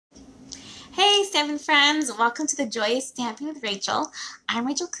Stampin' friends, welcome to the Joyous Stamping with Rachel. I'm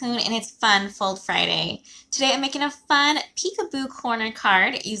Rachel Coon and it's Fun Fold Friday. Today I'm making a fun peekaboo corner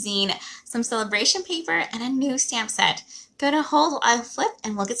card using some celebration paper and a new stamp set. Go to hold while I flip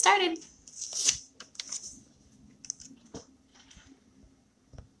and we'll get started.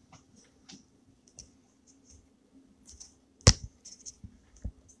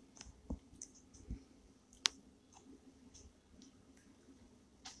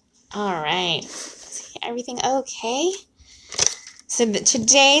 All right, everything okay? So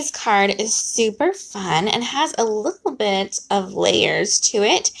today's card is super fun and has a little bit of layers to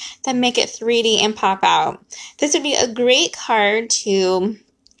it that make it 3D and pop out. This would be a great card to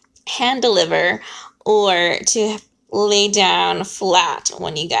hand deliver or to lay down flat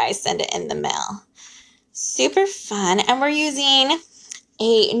when you guys send it in the mail. Super fun, and we're using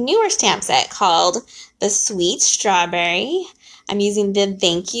a newer stamp set called the Sweet Strawberry. I'm using the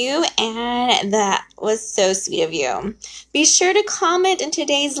thank you, and that was so sweet of you. Be sure to comment in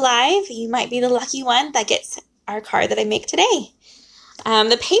today's live. You might be the lucky one that gets our card that I make today.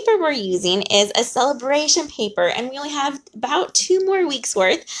 The paper we're using is a celebration paper, and we only have about 2 more weeks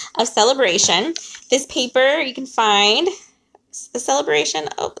worth of celebration. This paper you can find the celebration.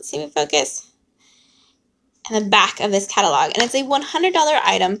 Oh, let's see if we focus. In the back of this catalog, and it's a $100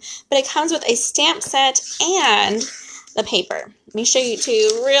 item, but it comes with a stamp set and the paper. Let me show you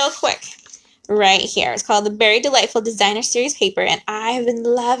two real quick right here. It's called the Very Delightful Designer Series paper, and I have been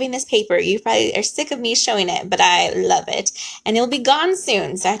loving this paper. You probably are sick of me showing it, but I love it, and it'll be gone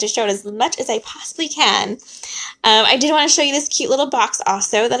soon, so I have to show it as much as I possibly can. I did want to show you this cute little box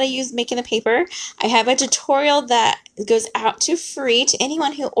also that I used making the paper. I have a tutorial that goes out to free to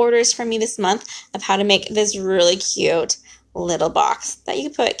anyone who orders from me this month of how to make this really cute little box that you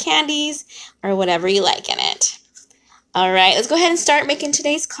can put candies or whatever you like in it. All right, let's go ahead and start making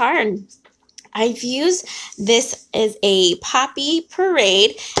today's card. I've used this as a Poppy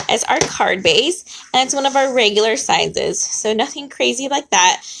Parade as our card base, and it's one of our regular sizes, so nothing crazy like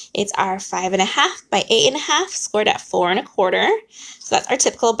that. It's our 5.5 by 8.5, scored at 4 1/4. So that's our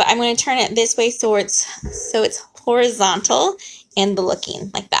typical, but I'm going to turn it this way so it's horizontal and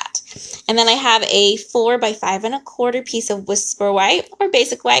looking like that. And then I have a 4 by 5 1/4 piece of Whisper White or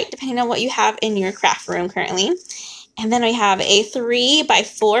Basic White, depending on what you have in your craft room currently. And then I have a 3 by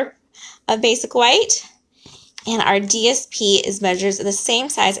 4 of Basic White, and our DSP is measures the same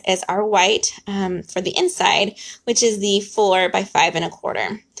size as our white for the inside, which is the 4 by 5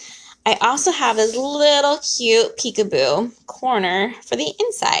 1/4. I also have this little cute peekaboo corner for the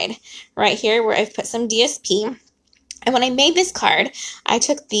inside right here where I've put some DSP. And when I made this card, I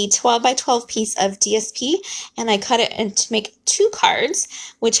took the 12 by 12 piece of DSP and I cut it to make 2 cards,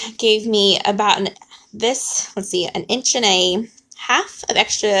 which gave me about an 1.5 of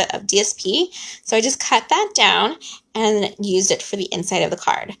extra of DSP. So I just cut that down and used it for the inside of the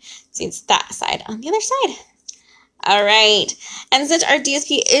card. So it's that side on the other side. All right, and since our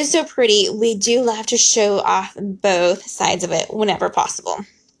DSP is so pretty, we do love to show off both sides of it whenever possible,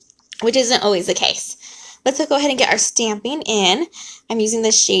 which isn't always the case. Let's go ahead and get our stamping in. I'm using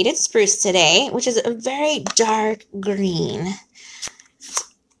the Shaded Spruce today, which is a very dark green.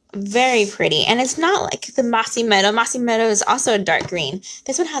 Very pretty, and it's not like the Mossy Meadow. Mossy Meadow is also a dark green.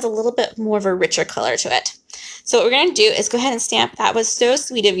 This one has a little bit more of a richer color to it. So what we're going to do is go ahead and stamp That Was So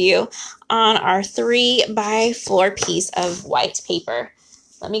Sweet of You on our 3 by 4 piece of white paper.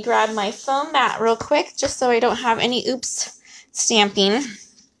 Let me grab my foam mat real quick just so I don't have any oops stamping.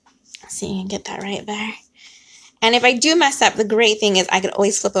 Let's see, you can get that right there. And if I do mess up, the great thing is I could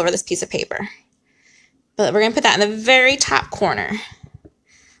always flip over this piece of paper. But we're going to put that in the very top corner.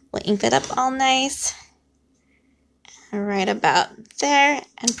 We'll ink it up all nice. Right about there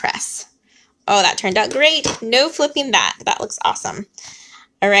and press. Oh, that turned out great. No flipping that. That looks awesome.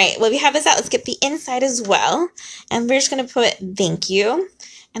 All right, well, we have this out. Let's get the inside as well. And we're just going to put thank you.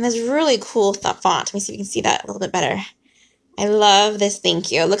 And this really cool font. Let me see if you can see that a little bit better. I love this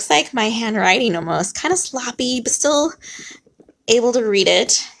thank you. It looks like my handwriting almost. Kind of sloppy, but still able to read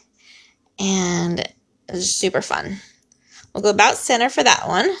it. And it's super fun. We'll go about center for that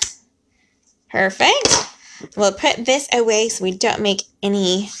one. Perfect. We'll put this away so we don't make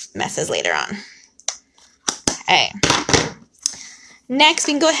any messes later on. Okay. Next,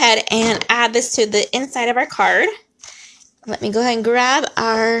 we can go ahead and add this to the inside of our card. Let me go ahead and grab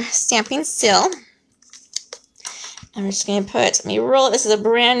our stamping seal. And we're just going to let me roll it. This is a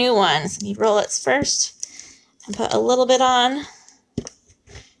brand new one. So let me roll it first and put a little bit on.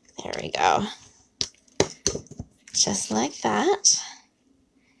 There we go. Just like that.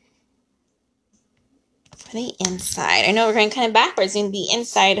 For the inside. I know we're going kind of backwards in the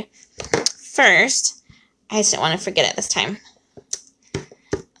inside first, I just didn't want to forget it this time.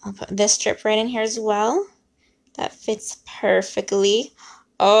 I'll put this strip right in here as well. That fits perfectly.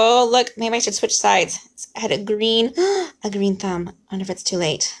 Oh, look, maybe I should switch sides. I had a green thumb. I wonder if it's too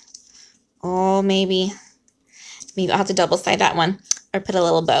late. Oh, maybe I'll have to double side that one or put a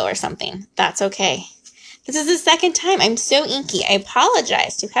little bow or something. That's okay. This is the second time. I'm so inky. I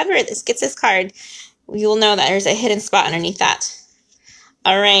apologize to whoever this gets this card. You will know that there's a hidden spot underneath that.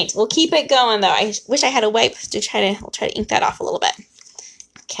 All right, we'll keep it going though. I wish I had a wipe to we'll try to ink that off a little bit.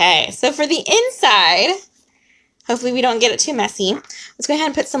 Okay, so for the inside, hopefully we don't get it too messy. Let's go ahead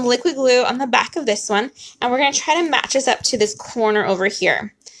and put some liquid glue on the back of this one, and we're going to try to match this up to this corner over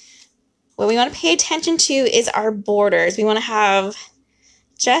here. What we want to pay attention to is our borders. We want to have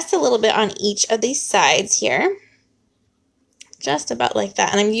just a little bit on each of these sides here. Just about like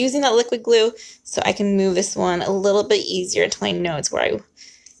that. And I'm using that liquid glue so I can move this one a little bit easier until I know it's where I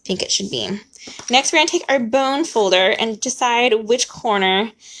think it should be. Next, we're going to take our bone folder and decide which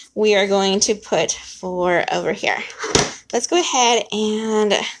corner we are going to put for over here. Let's go ahead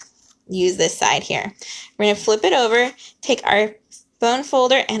and use this side here. We're going to flip it over, take our bone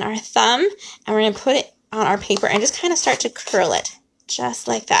folder and our thumb, and we're going to put it on our paper and just kind of start to curl it, just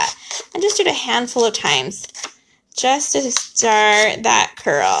like that. And just do it a handful of times, just to start that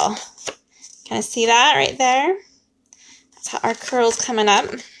curl. Kind of see that right there? That's how our curl's coming up.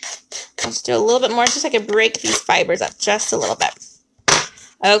 Let's do a little bit more just so I can break these fibers up just a little bit.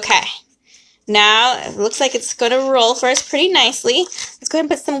 Okay. Now, it looks like it's going to roll for us pretty nicely. Let's go ahead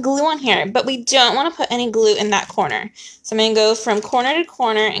and put some glue on here, but we don't want to put any glue in that corner. So I'm going to go from corner to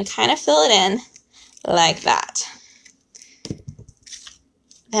corner and kind of fill it in like that.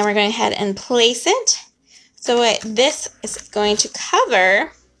 Then we're going to go ahead and place it. So this is going to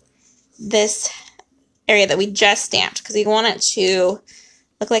cover this area that we just stamped because we want it to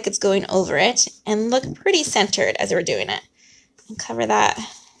look like it's going over it and look pretty centered as we're doing it. And cover that.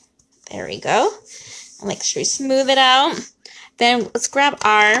 There we go. And make sure we smooth it out. Then let's grab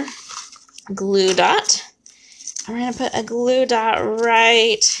our glue dot. And we're going to put a glue dot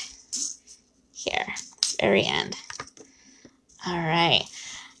right here, very end. All right.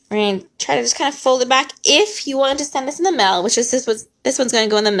 We're going to try to just kind of fold it back. If you wanted to send this in the mail, which is this one's going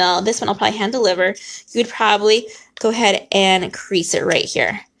to go in the mail, this one I'll probably hand deliver, you would probably go ahead and crease it right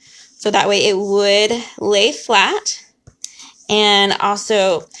here. So that way it would lay flat, and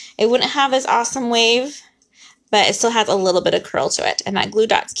also it wouldn't have this awesome wave, but it still has a little bit of curl to it, and that glue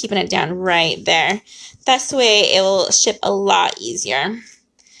dot's keeping it down right there. That's the way it will ship a lot easier.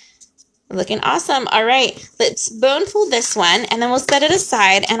 Looking awesome. All right, let's bone fold this one, and then we'll set it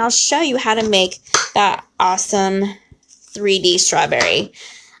aside, and I'll show you how to make that awesome 3D strawberry.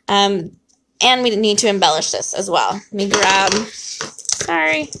 And we need to embellish this as well. Let me grab,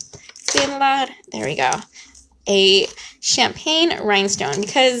 sorry, it's being loud. There we go. A champagne rhinestone,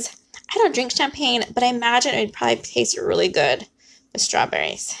 because I don't drink champagne, but I imagine it would probably taste really good with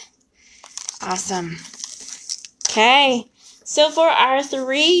strawberries. Awesome. Okay. So for our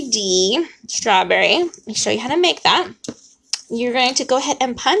 3D strawberry, let me show you how to make that. You're going to go ahead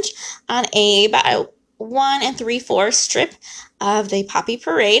and punch on about 1 3/4 strip of the Poppy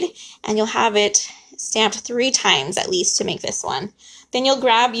Parade, and you'll have it stamped 3 times at least to make this one. Then you'll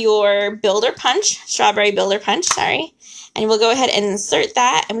grab your builder punch, strawberry builder punch, sorry, and we'll go ahead and insert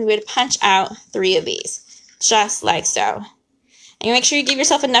that, and we would punch out 3 of these, just like so. And you make sure you give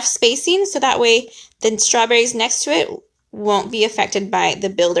yourself enough spacing so that way the strawberries next to it won't be affected by the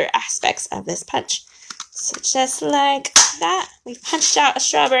builder aspects of this punch. So just like that, we've punched out a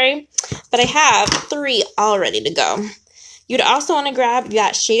strawberry, but I have 3 all ready to go. You'd also want to grab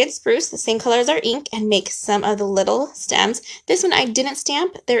that shaded spruce, the same color as our ink, and make some of the little stems. This one I didn't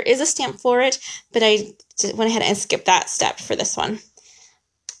stamp. There is a stamp for it, but I went ahead and skipped that step for this one.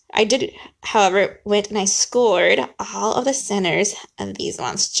 I did, however, went and I scored all of the centers of these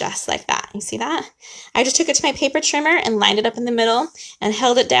ones just like that. You see that? I just took it to my paper trimmer and lined it up in the middle and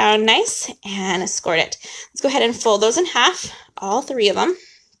held it down nice and scored it. Let's go ahead and fold those in half, all 3 of them.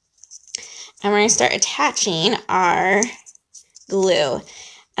 And we're going to start attaching our glue.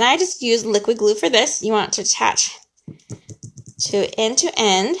 And I just used liquid glue for this. You want to attach to end.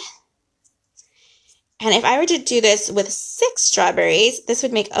 And if I were to do this with 6 strawberries, this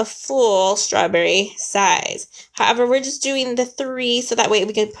would make a full strawberry size. However, we're just doing the 3 so that way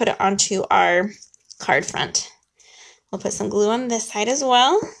we can put it onto our card front. We'll put some glue on this side as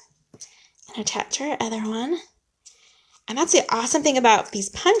well and attach our other one. And that's the awesome thing about these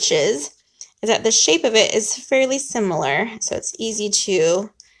punches, is that the shape of it is fairly similar, so it's easy to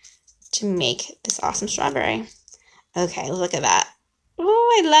make this awesome strawberry. Okay, look at that.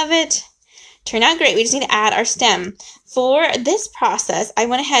 Oh, I love it. Turned out great. We just need to add our stem. For this process, I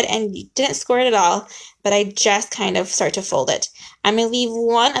went ahead and didn't score it at all, but I just kind of start to fold it. I'm going to leave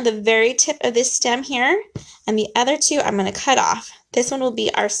one at the very tip of this stem here, and the other two I'm going to cut off. This one will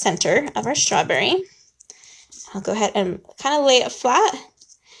be our center of our strawberry. I'll go ahead and kind of lay it flat,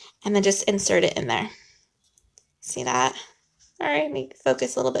 and then just insert it in there. See that? All right, make it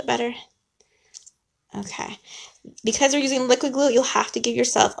focus a little bit better. Okay. Because we're using liquid glue, you'll have to give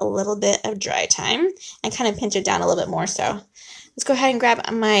yourself a little bit of dry time and kind of pinch it down a little bit more. So let's go ahead and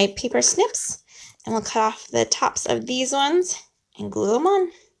grab my paper snips, and we'll cut off the tops of these ones and glue them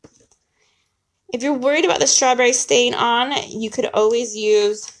on. If you're worried about the strawberry staying on, you could always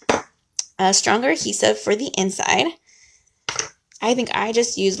use a stronger adhesive for the inside. I think I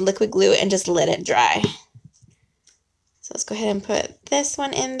just used liquid glue and just let it dry. So let's go ahead and put this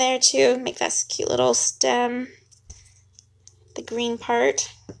one in there too. Make that cute little stem, the green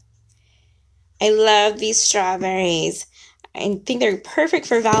part. I love these strawberries. I think they're perfect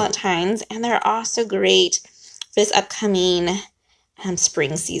for Valentine's, and they're also great for this upcoming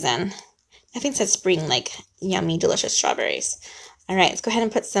spring season. I think it says spring, like yummy, delicious strawberries. All right, let's go ahead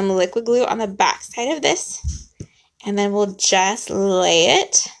and put some liquid glue on the back side of this, and then we'll just lay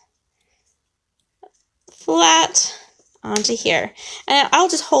it flat onto here. And I'll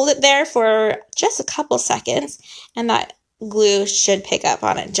just hold it there for just a couple seconds, and that glue should pick up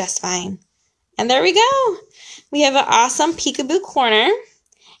on it just fine. And there we go. We have an awesome peekaboo corner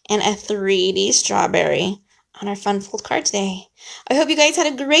and a 3D strawberry on our fun fold card today. I hope you guys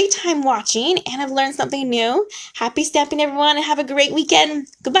had a great time watching and have learned something new. Happy stamping, everyone, and have a great weekend.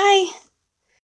 Goodbye.